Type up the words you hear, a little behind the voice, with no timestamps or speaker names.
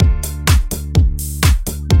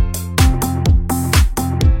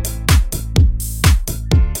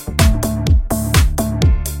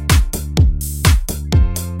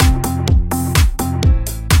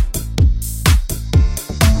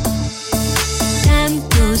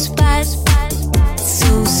goes by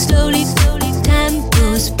so slowly. Time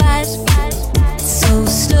goes by so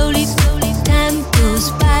slowly. Time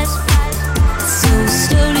goes by so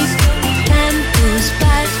slowly. Time goes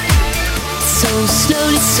by so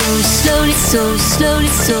slowly, so slowly, so slowly,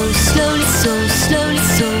 so slowly, so slowly,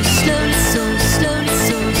 so slowly, so slowly,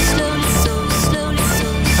 so slowly, so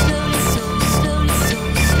slowly, so slowly, so slowly,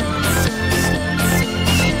 so slowly.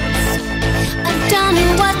 I don't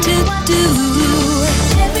know what to do.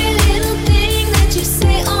 Every little thing that you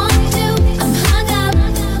say or do, I'm hung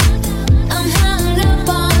up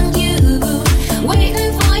on you,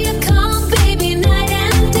 waiting for your call, baby, night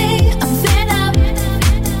and day. I'm fed up,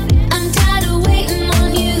 I'm tired of waiting on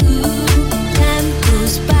you. Time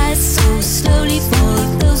goes by so slowly for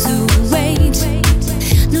those who wait.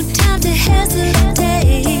 No time to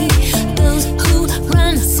hesitate. Those who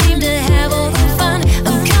run seem to have all the fun.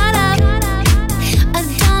 I'm caught up, I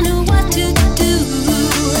don't know what to do.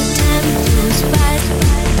 Time goes by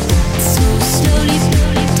so slowly.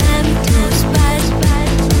 Time goes by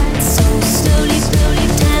so slowly.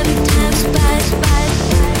 Time goes by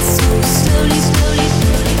so slowly.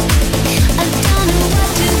 I don't know what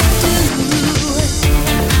to do.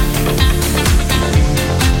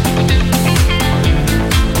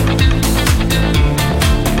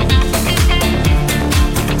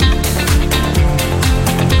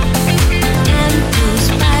 Time goes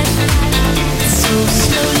by so